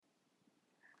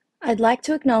I'd like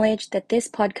to acknowledge that this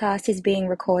podcast is being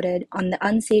recorded on the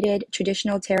unceded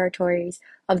traditional territories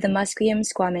of the Musqueam,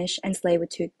 Squamish, and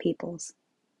Tsleil-Waututh peoples.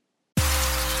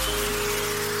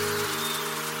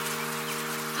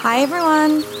 Hi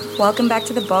everyone, welcome back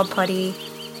to the Bob Potty.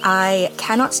 I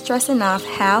cannot stress enough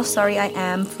how sorry I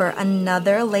am for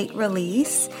another late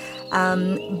release,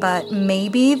 but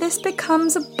maybe this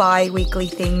becomes a bi-weekly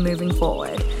thing moving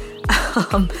forward.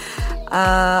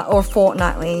 Or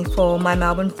fortnightly for my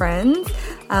Melbourne friends.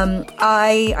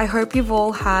 I hope you've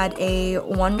all had a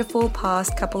wonderful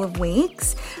past couple of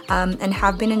weeks and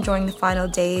have been enjoying the final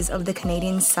days of the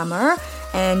Canadian summer.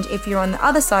 And if you're on the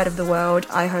other side of the world,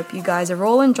 I hope you guys are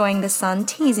all enjoying the sun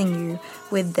teasing you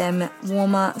with them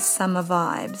warmer summer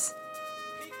vibes.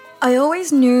 I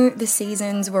always knew the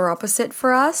seasons were opposite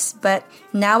for us, but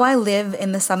now I live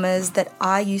in the summers that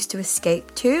I used to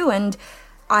escape to, and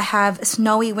I have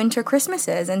snowy winter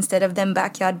Christmases instead of them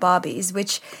backyard Barbies,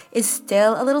 which is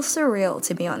still a little surreal,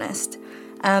 to be honest.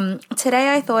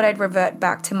 Today I thought I'd revert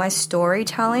back to my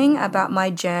storytelling about my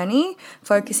journey,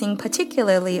 focusing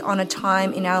particularly on a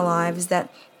time in our lives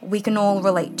that we can all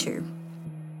relate to.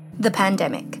 The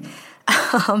pandemic.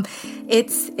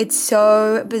 It's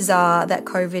so bizarre that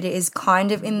COVID is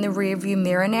kind of in the rearview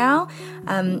mirror now,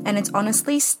 and it's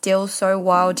honestly still so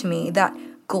wild to me that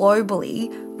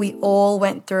globally, we all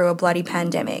went through a bloody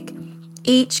pandemic.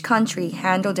 Each country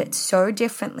handled it so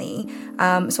differently.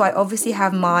 So I obviously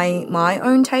have my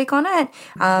own take on it,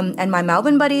 and my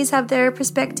Melbourne buddies have their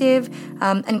perspective.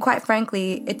 And quite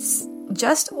frankly, it's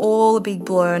just all a big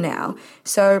blur now.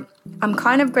 So I'm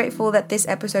kind of grateful that this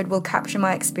episode will capture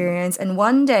my experience, and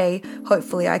one day,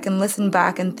 hopefully, I can listen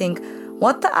back and think,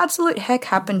 what the absolute heck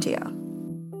happened here?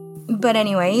 But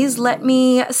anyways, let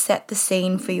me set the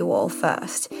scene for you all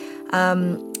first.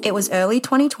 It was early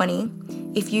 2020.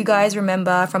 If you guys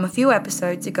remember from a few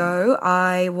episodes ago,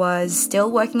 I was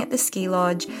still working at the ski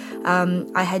lodge.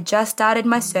 I had just started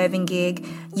my serving gig,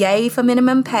 yay for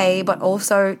minimum pay, but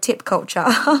also tip culture.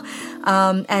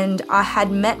 And I had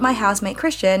met my housemate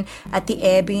Christian at the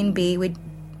Airbnb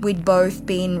we'd both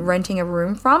been renting a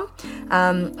room from,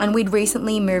 and we'd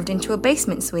recently moved into a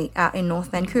basement suite out in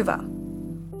North Vancouver.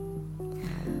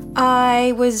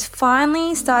 I was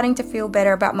finally starting to feel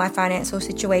better about my financial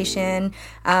situation.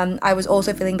 I was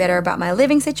also feeling better about my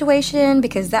living situation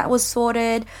because that was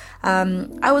sorted.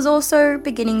 I was also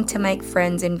beginning to make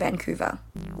friends in Vancouver.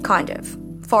 Kind of.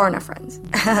 Foreigner friends.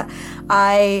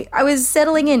 I was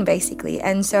settling in basically.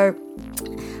 And so,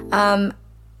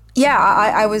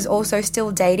 I was also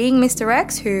still dating Mr.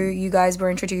 X, who you guys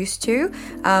were introduced to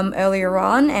earlier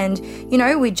on. And,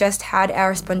 we just had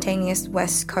our spontaneous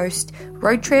West Coast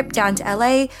road trip down to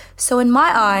LA. So in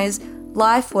my eyes,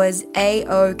 life was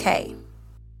A-OK.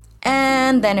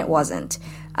 And then it wasn't.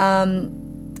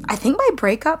 I think my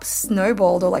breakup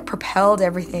snowballed or propelled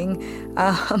everything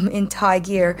into high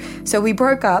gear. So we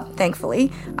broke up,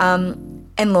 thankfully.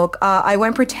 And look, I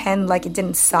won't pretend like it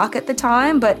didn't suck at the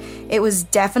time, but it was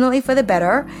definitely for the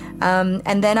better.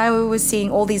 And then I was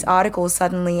seeing all these articles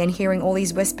suddenly and hearing all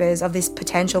these whispers of this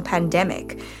potential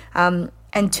pandemic.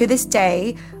 And to this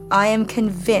day, I am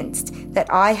convinced that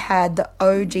I had the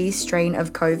OG strain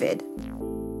of COVID.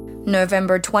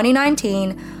 November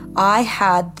 2019, I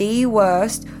had the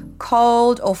worst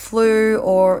cold or flu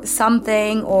or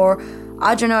something, or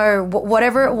I don't know,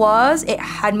 whatever it was, it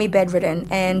had me bedridden,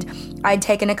 and I'd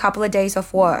taken a couple of days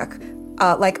off work.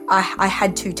 I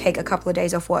had to take a couple of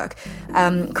days off work.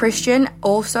 Christian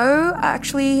also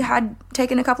actually had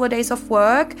taken a couple of days off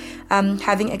work,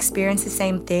 having experienced the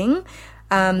same thing.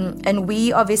 And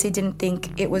we obviously didn't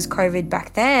think it was COVID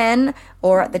back then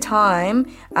or at the time.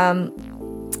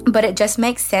 But it just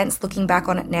makes sense looking back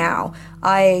on it now.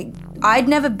 I'd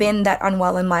never been that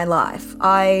unwell in my life.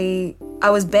 I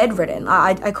was bedridden.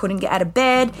 I couldn't get out of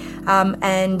bed,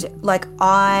 and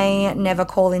I never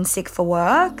call in sick for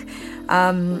work.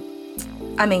 I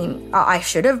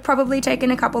should have probably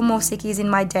taken a couple more sickies in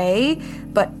my day,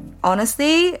 but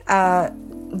honestly,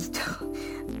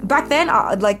 back then,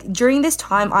 during this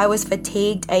time, I was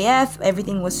fatigued AF,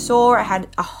 everything was sore, I had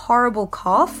a horrible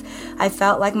cough, I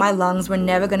felt like my lungs were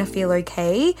never going to feel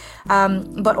okay,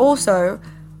 but also,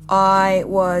 I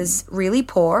was really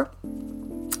poor.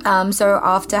 So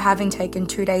after having taken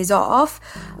 2 days off,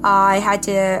 I had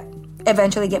to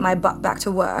eventually get my butt back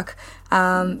to work,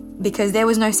 because there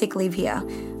was no sick leave here.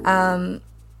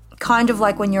 Kind of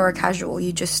like when you're a casual,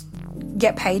 you just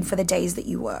get paid for the days that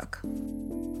you work.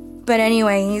 But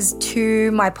anyways,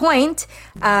 to my point,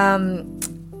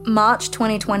 March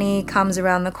 2020 comes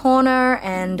around the corner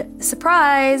and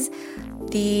surprise,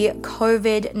 the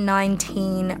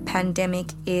COVID-19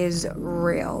 pandemic is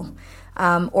real.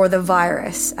 Or the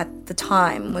virus at the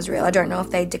time was real. I don't know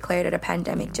if they declared it a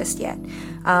pandemic just yet.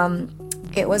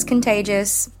 It was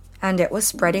contagious and it was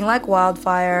spreading like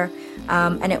wildfire.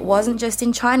 And it wasn't just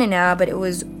in China now, but it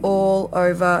was all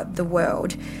over the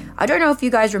world. I don't know if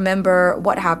you guys remember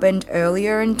what happened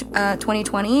earlier in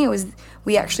 2020.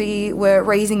 We actually were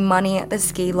raising money at the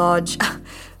ski lodge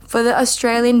for the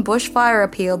Australian bushfire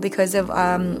appeal because of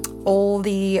all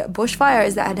the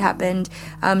bushfires that had happened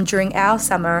during our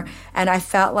summer. And I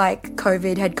felt like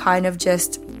COVID had kind of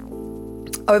just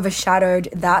overshadowed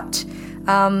that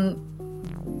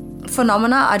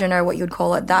phenomena. I don't know what you'd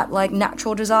call it, that like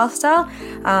natural disaster.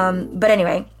 But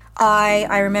anyway,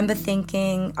 I remember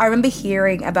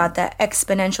hearing about the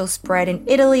exponential spread in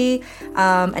Italy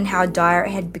and how dire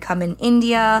it had become in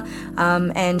India.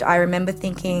 And I remember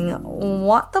thinking,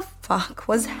 what the fuck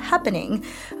was happening?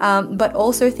 But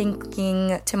also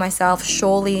thinking to myself,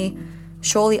 surely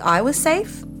I was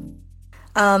safe.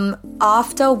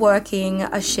 After working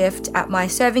a shift at my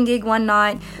serving gig one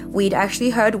night, we'd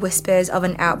actually heard whispers of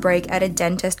an outbreak at a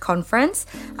dentist conference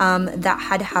that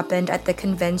had happened at the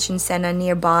convention center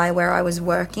nearby where I was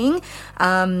working.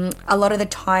 A lot of the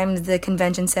times the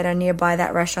convention center nearby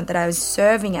that restaurant that I was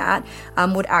serving at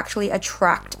would actually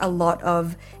attract a lot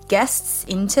of guests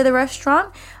into the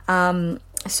restaurant.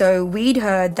 So we'd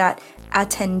heard that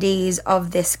attendees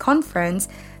of this conference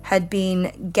had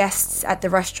been guests at the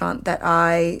restaurant that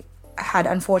I had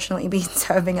unfortunately been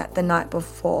serving at the night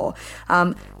before,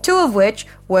 two of which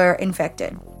were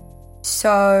infected.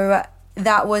 So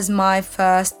that was my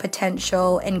first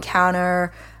potential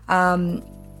encounter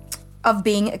of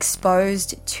being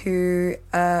exposed to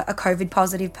a COVID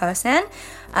positive person.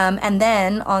 And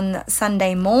then on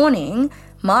Sunday morning,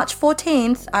 March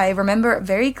 14th, I remember it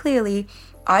very clearly,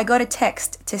 I got a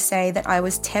text to say that I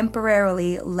was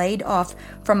temporarily laid off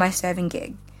from my serving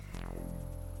gig.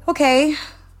 Okay,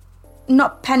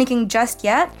 not panicking just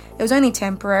yet. It was only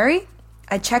temporary.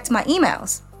 I checked my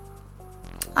emails.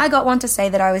 I got one to say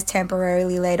that I was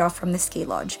temporarily laid off from the ski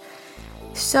lodge.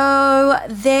 So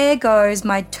there goes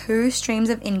my 2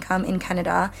 streams of income in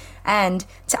Canada. And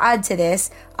to add to this,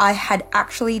 I had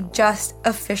actually just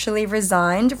officially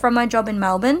resigned from my job in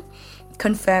Melbourne,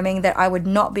 confirming that I would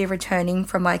not be returning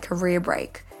from my career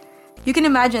break. You can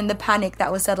imagine the panic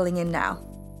that was settling in now.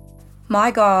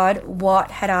 My God, what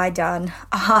had I done?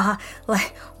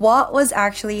 What was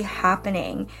actually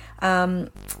happening?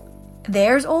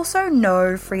 There's also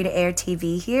no free-to-air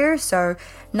TV here, so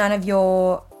none of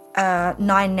your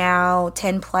 9Now,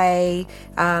 10Play,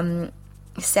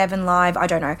 7Live, I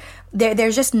don't know.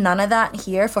 There's just none of that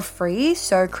here for free.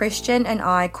 So Christian and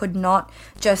I could not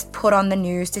just put on the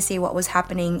news to see what was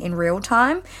happening in real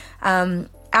time.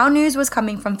 Our news was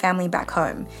coming from family back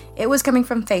home. It was coming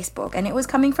from Facebook and it was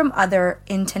coming from other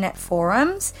internet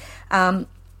forums.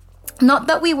 Not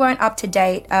that we weren't up to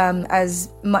date as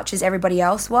much as everybody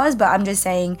else was, but I'm just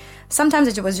saying sometimes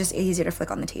it was just easier to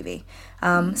flick on the TV.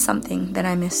 Something that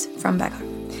I miss from back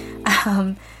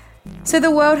home. So the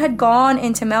world had gone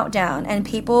into meltdown and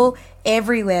people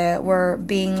everywhere were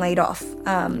being laid off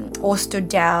or stood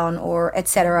down or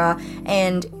etc.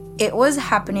 And it was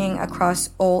happening across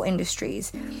all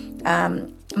industries.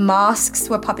 Masks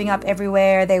were popping up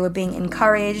everywhere. They were being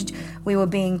encouraged. We were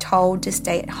being told to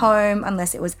stay at home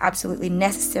unless it was absolutely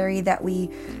necessary that we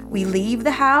leave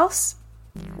the house.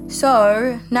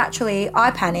 So naturally, I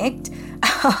panicked.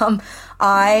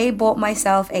 I bought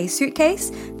myself a suitcase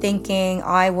thinking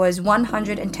I was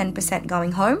 110%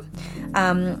 going home.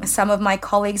 Some of my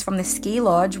colleagues from the ski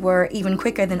lodge were even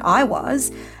quicker than I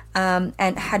was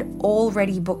and had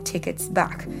already booked tickets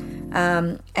back.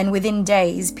 And within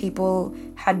days, people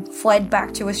had fled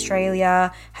back to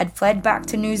Australia, had fled back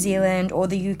to New Zealand or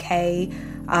the UK.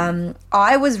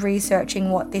 I was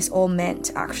researching what this all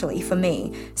meant actually for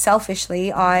me.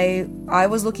 Selfishly, I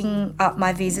was looking up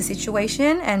my visa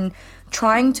situation and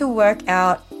trying to work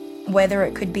out whether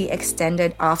it could be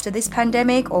extended after this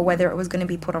pandemic or whether it was going to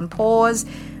be put on pause,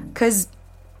 because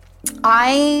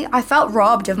I felt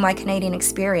robbed of my Canadian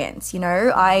experience. You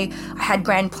know, I had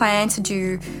grand plans to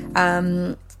do,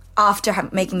 after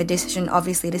making the decision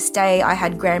obviously to stay, I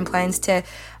had grand plans to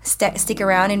stick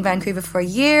around in Vancouver for a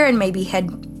year and maybe head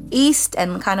east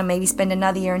and kind of maybe spend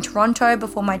another year in Toronto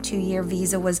before my 2-year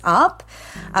visa was up.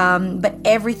 But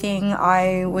everything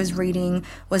I was reading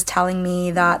was telling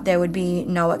me that there would be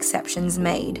no exceptions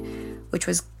made, which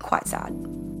was quite sad.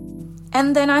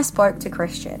 And then I spoke to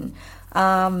Christian.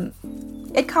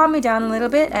 It calmed me down a little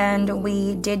bit and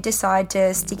we did decide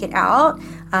to stick it out.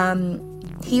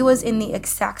 he was in the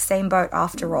exact same boat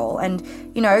after all. And,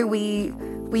 you know,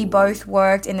 we both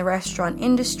worked in the restaurant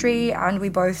industry, and we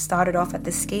both started off at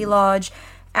the ski lodge,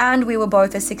 and we were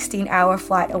both a 16-hour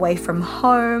flight away from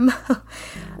home.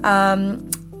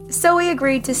 So we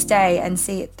agreed to stay and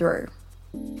see it through.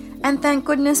 And thank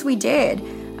goodness we did.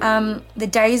 The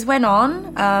days went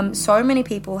on. So many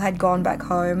people had gone back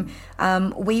home.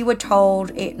 We were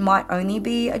told it might only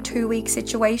be a 2-week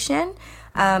situation.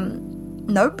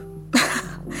 Nope.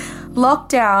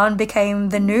 Lockdown became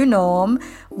the new norm.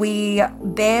 We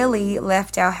barely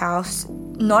left our house,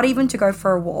 not even to go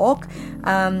for a walk.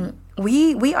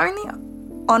 We only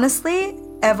honestly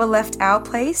ever left our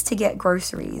place to get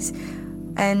groceries.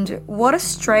 And what a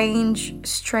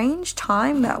strange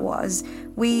time that was.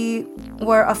 We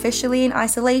were officially in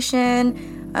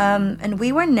isolation, and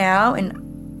we were now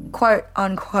in quote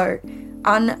unquote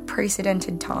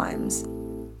unprecedented times.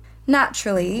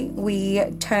 Naturally, we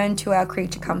turned to our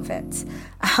creature comforts.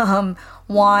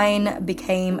 Wine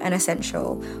became an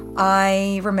essential.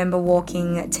 I remember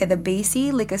walking to the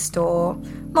BC liquor store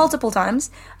multiple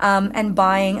times and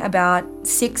buying about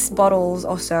 6 bottles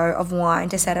or so of wine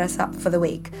to set us up for the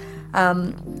week.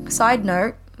 Side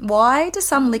note, why do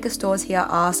some liquor stores here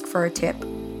ask for a tip?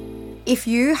 If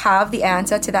you have the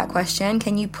answer to that question,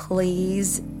 can you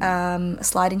please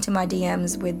slide into my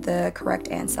DMs with the correct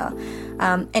answer?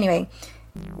 Anyway,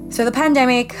 so the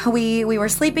pandemic, we were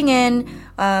sleeping in,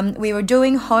 we were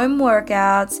doing home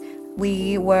workouts,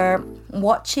 we were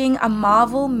watching a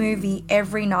Marvel movie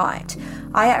every night.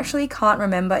 I actually can't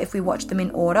remember if we watched them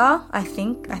in order. I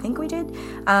think we did.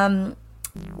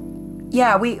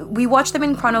 We watched them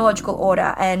in chronological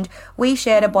order, and we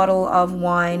shared a bottle of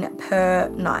wine per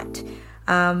night,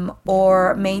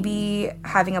 or maybe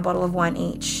having a bottle of wine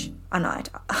each a night.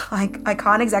 I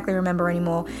can't exactly remember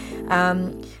anymore.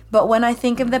 But when I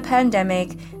think of the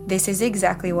pandemic, this is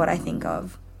exactly what I think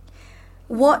of.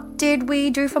 What did we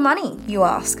do for money, you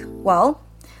ask? Well,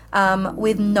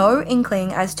 with no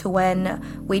inkling as to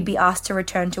when we'd be asked to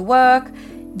return to work,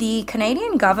 the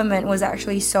Canadian government was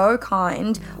actually so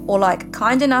kind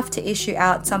enough to issue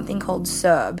out something called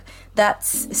CERB.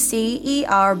 That's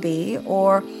CERB,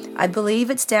 or I believe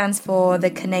it stands for the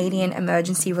Canadian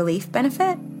Emergency Relief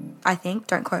Benefit. I think,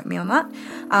 don't quote me on that.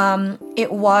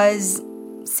 It was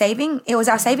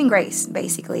our saving grace,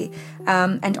 basically.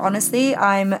 And honestly,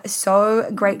 I'm so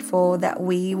grateful that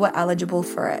we were eligible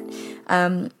for it.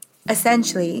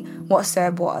 Essentially, what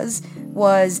CERB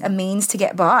was a means to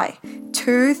get by.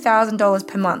 $2,000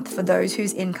 per month for those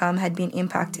whose income had been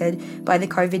impacted by the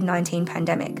COVID-19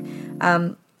 pandemic.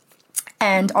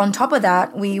 And on top of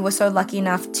that, we were so lucky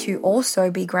enough to also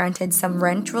be granted some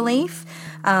rent relief.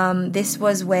 This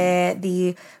was where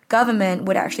the government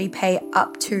would actually pay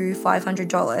up to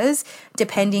 $500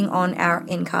 depending on our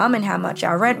income and how much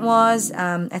our rent was,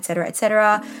 et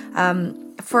cetera,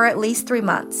 for at least 3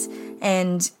 months.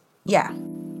 And yeah,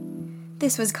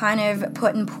 this was kind of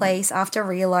put in place after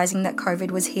realizing that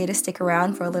COVID was here to stick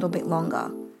around for a little bit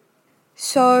longer.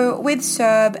 So with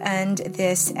CERB and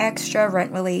this extra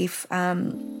rent relief,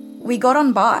 we got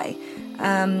on by,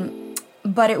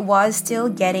 but it was still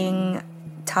getting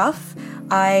tough.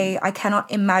 I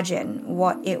cannot imagine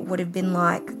what it would have been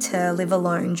like to live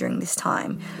alone during this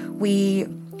time. We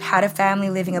had a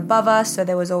family living above us, so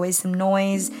there was always some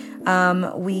noise.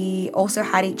 We also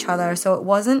had each other, so it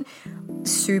wasn't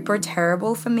super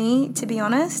terrible for me, to be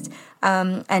honest.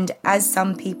 And as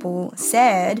some people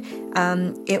said,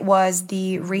 it was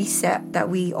the reset that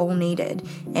we all needed.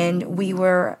 And we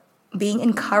were being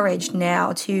encouraged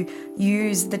now to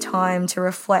use the time to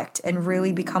reflect and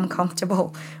really become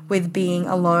comfortable with being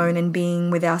alone and being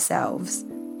with ourselves.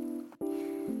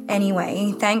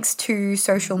 Anyway, thanks to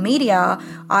social media,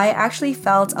 I actually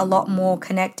felt a lot more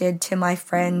connected to my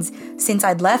friends since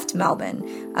I'd left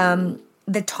Melbourne.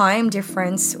 The time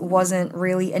difference wasn't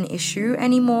really an issue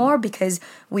anymore because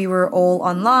we were all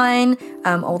online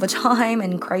all the time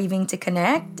and craving to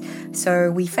connect.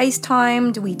 So we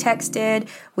FaceTimed, we texted,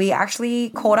 we actually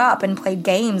caught up and played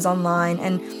games online.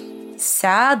 And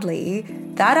sadly,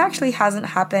 that actually hasn't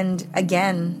happened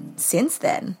again since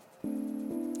then.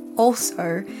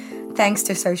 Also, thanks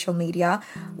to social media,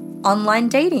 online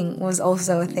dating was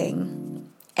also a thing.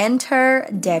 Enter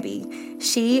Debbie.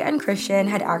 She and Christian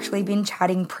had actually been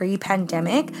chatting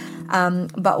pre-pandemic,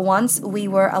 but once we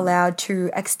were allowed to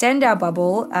extend our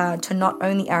bubble to not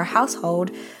only our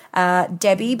household,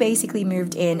 Debbie basically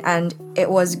moved in, and it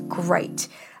was great.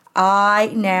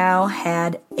 I now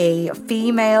had a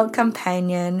female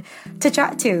companion to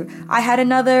chat to. I had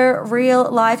another real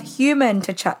life human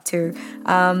to chat to.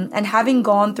 And having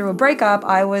gone through a breakup,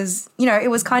 it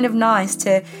was kind of nice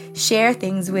to share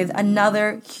things with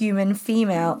another human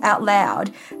female out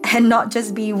loud and not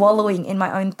just be wallowing in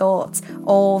my own thoughts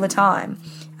all the time.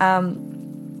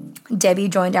 Debbie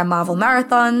joined our Marvel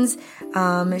marathons.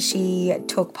 She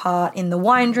took part in the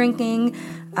wine drinking.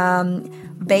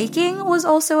 Baking was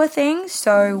also a thing,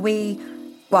 so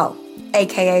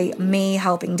aka me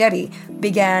helping Debbie,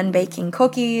 began baking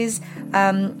cookies.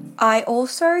 I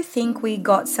also think we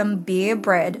got some beer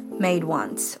bread made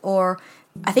once, or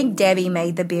I think Debbie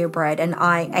made the beer bread and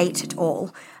I ate it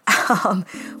all.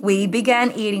 We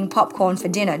began eating popcorn for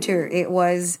dinner too. It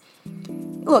was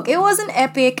an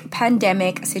epic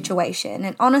pandemic situation,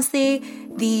 and honestly,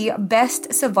 the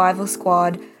best survival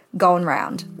squad going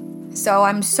round. So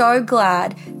I'm so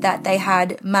glad that they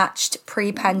had matched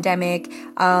pre-pandemic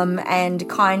and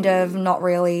kind of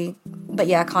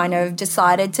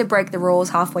decided to break the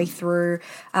rules halfway through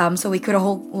so we could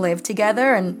all live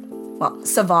together and,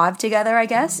 survive together, I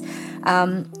guess.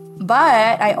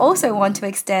 But I also want to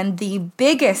extend the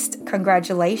biggest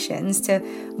congratulations to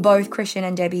both Christian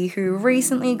and Debbie, who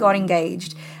recently got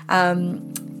engaged.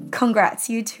 Congrats,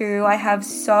 you two. I have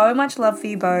so much love for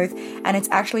you both, and it's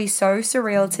actually so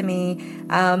surreal to me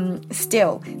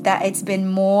still that it's been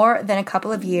more than a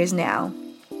couple of years now,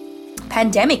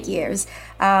 pandemic years,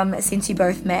 since you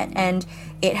both met, and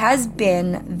it has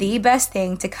been the best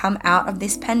thing to come out of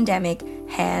this pandemic,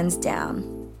 hands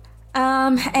down.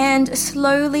 And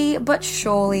slowly but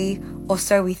surely, or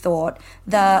so we thought,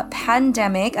 the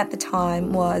pandemic at the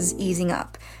time was easing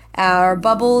up. Our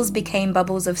bubbles became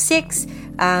bubbles of 6.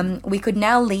 We could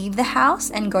now leave the house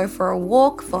and go for a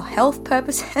walk for health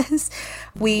purposes.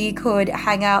 We could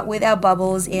hang out with our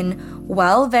bubbles in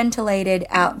well-ventilated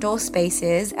outdoor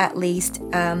spaces, at least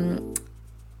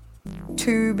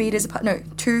 2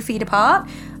 feet apart,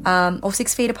 or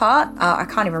 6 feet apart. I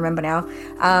can't even remember now.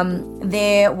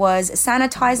 There was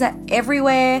sanitizer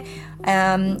everywhere,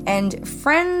 and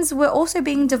friends were also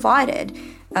being divided.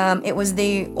 It was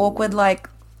the awkward,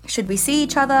 should we see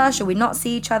each other? Should we not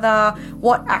see each other?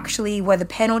 What actually were the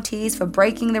penalties for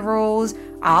breaking the rules?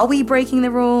 Are we breaking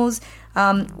the rules?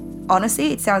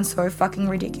 Honestly, it sounds so fucking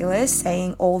ridiculous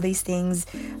saying all these things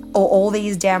or all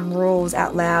these damn rules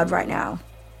out loud right now.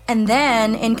 And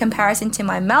then, in comparison to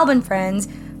my Melbourne friends,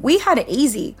 we had it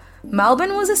easy.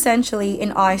 Melbourne was essentially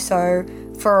in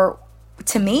ISO for,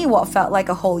 to me, what felt like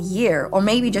a whole year, or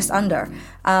maybe just under.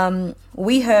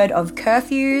 We heard of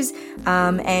curfews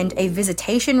and a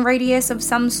visitation radius of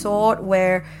some sort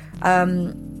where, I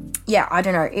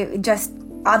don't know, it just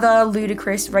other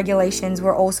ludicrous regulations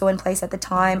were also in place at the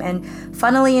time. And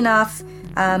funnily enough,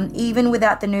 even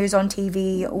without the news on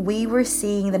TV, we were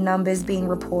seeing the numbers being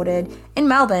reported in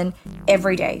Melbourne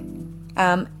every day.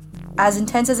 As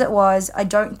intense as it was, I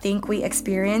don't think we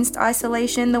experienced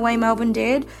isolation the way Melbourne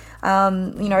did.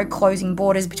 Closing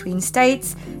borders between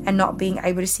states and not being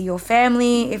able to see your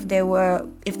family if they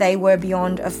were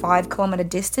beyond a 5-kilometer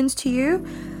distance to you.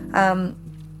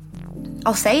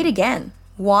 I'll say it again.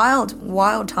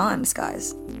 Wild times,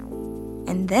 guys.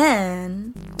 And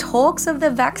then talks of the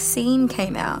vaccine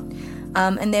came out.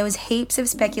 And there was heaps of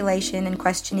speculation and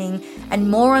questioning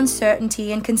and more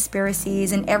uncertainty and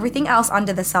conspiracies and everything else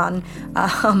under the sun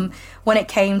when it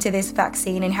came to this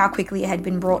vaccine and how quickly it had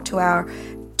been brought to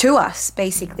us,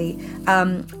 basically.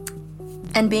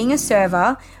 And being a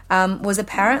server was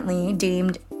apparently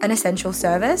deemed an essential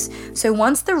service. So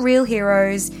once the real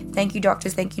heroes, thank you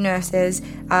doctors, thank you nurses,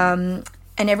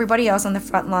 and everybody else on the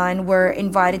front line were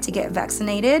invited to get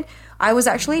vaccinated, I was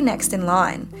actually next in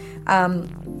line.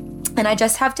 And I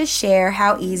just have to share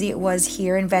how easy it was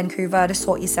here in Vancouver to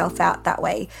sort yourself out that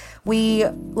way. We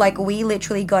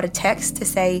literally got a text to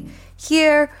say,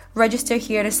 register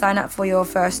here to sign up for your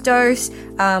first dose.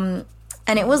 And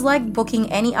it was like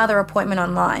booking any other appointment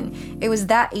online. It was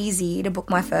that easy to book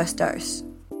my first dose.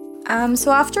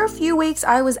 So after a few weeks,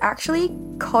 I was actually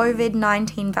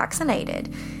COVID-19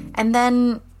 vaccinated. And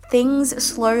then things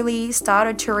slowly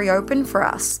started to reopen for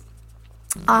us.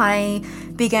 I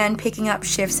began picking up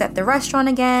shifts at the restaurant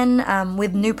again,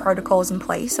 with new protocols in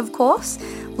place, of course,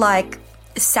 like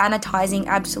sanitizing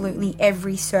absolutely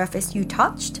every surface you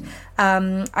touched,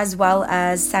 as well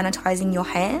as sanitizing your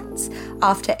hands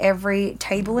after every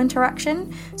table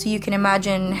interaction. So you can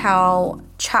imagine how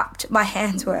chapped my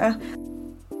hands were.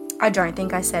 I don't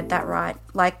think I said that right.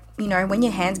 When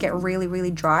your hands get really,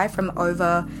 really dry from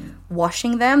over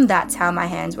washing them, that's how my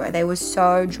hands were. They were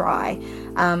so dry.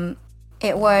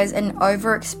 It was an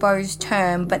overexposed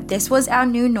term, but this was our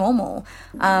new normal.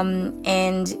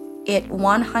 And it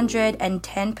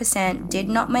 110% did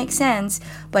not make sense,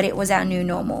 but it was our new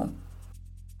normal.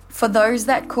 For those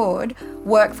that could,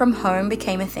 work from home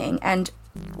became a thing. And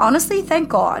honestly, thank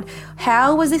God.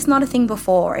 How was this not a thing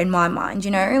before in my mind?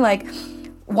 You know, like,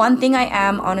 one thing I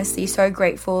am honestly so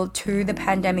grateful to the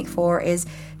pandemic for is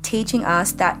teaching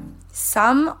us that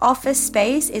some office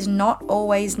space is not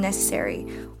always necessary.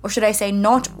 Or should I say,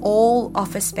 not all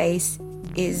office space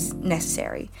is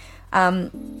necessary.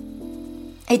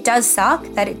 It does suck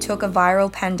that it took a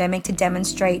viral pandemic to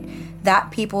demonstrate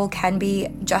that people can be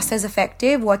just as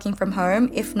effective working from home,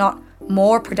 if not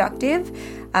more productive.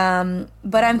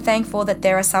 But I'm thankful that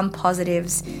there are some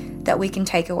positives that we can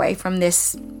take away from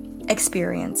this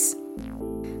experience.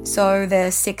 So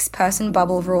the 6-person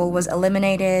bubble rule was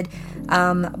eliminated.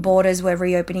 Borders were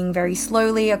reopening very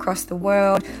slowly across the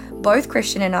world. Both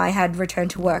Christian and I had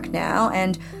returned to work now,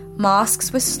 and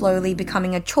masks were slowly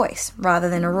becoming a choice rather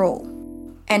than a rule.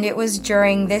 And it was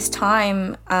during this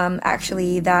time,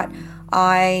 actually, that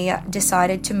I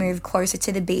decided to move closer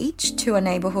to the beach to a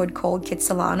neighborhood called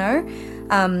Kitsilano.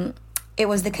 It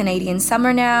was the Canadian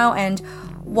summer now, and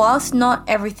whilst not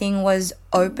everything was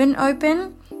open,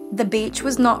 the beach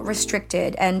was not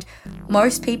restricted, and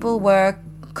most people were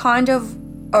kind of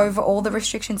over all the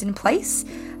restrictions in place.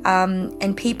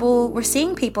 And people were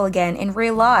seeing people again in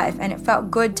real life, and it felt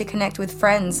good to connect with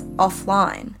friends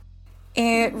offline.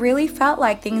 It really felt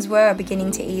like things were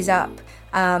beginning to ease up.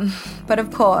 But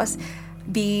of course,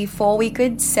 before we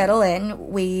could settle in,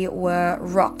 we were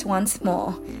rocked once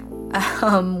more.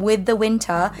 With the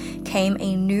winter came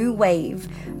a new wave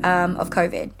of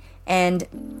COVID, and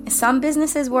some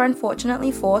businesses were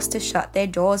unfortunately forced to shut their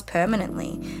doors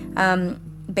permanently,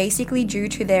 basically due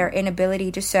to their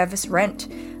inability to service rent.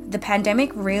 The pandemic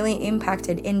really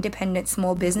impacted independent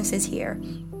small businesses here.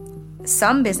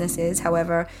 Some businesses,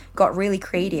 however, got really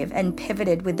creative and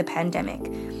pivoted with the pandemic.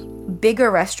 Bigger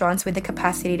restaurants with the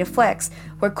capacity to flex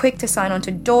were quick to sign on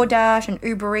to DoorDash and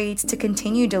Uber Eats to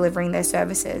continue delivering their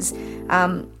services.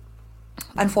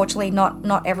 Unfortunately,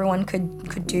 not everyone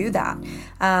could do that.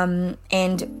 And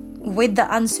with the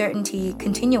uncertainty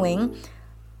continuing,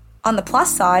 on the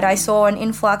plus side, I saw an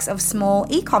influx of small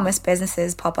e-commerce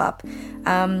businesses pop up.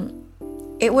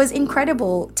 It was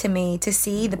incredible to me to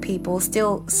see the people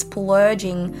still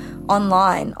splurging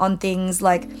online on things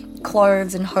like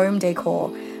clothes and home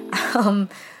decor.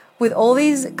 With all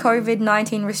these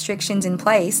COVID-19 restrictions in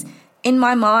place, in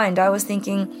my mind, I was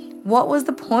thinking, what was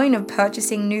the point of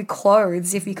purchasing new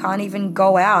clothes if you can't even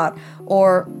go out?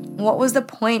 Or what was the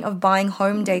point of buying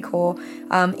home decor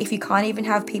if you can't even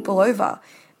have people over?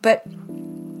 But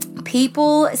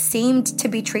people seemed to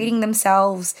be treating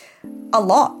themselves a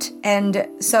lot. And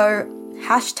so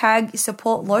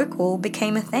 #SupportLocal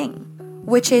became a thing,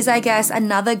 which is, I guess,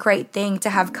 another great thing to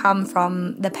have come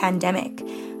from the pandemic.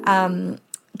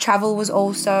 Travel was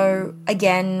also,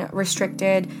 again,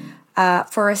 restricted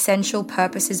for essential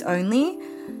purposes only,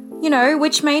 you know,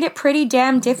 which made it pretty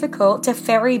damn difficult to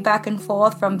ferry back and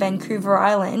forth from Vancouver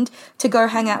Island to go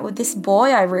hang out with this boy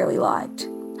I really liked.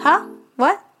 Huh?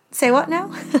 What? Say what now?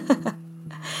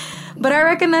 But I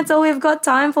reckon that's all we've got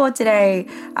time for today.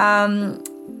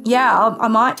 I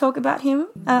might talk about him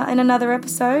in another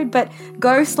episode, but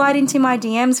go slide into my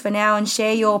DMs for now and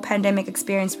share your pandemic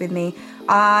experience with me.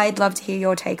 I'd love to hear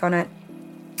your take on it.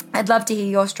 I'd love to hear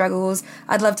your struggles.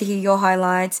 I'd love to hear your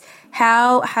highlights.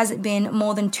 How has it been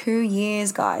more than 2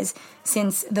 years, guys,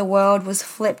 since the world was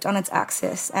flipped on its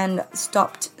axis and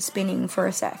stopped spinning for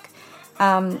a sec?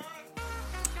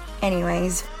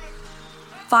 Anyways,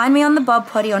 find me on the Bob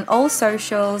Potty on all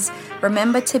socials.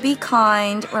 Remember to be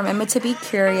kind, remember to be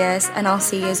curious, and I'll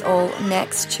see you all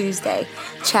next Tuesday.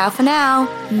 Ciao for now.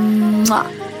 Mwah.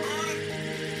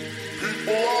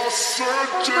 People are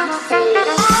searching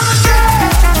for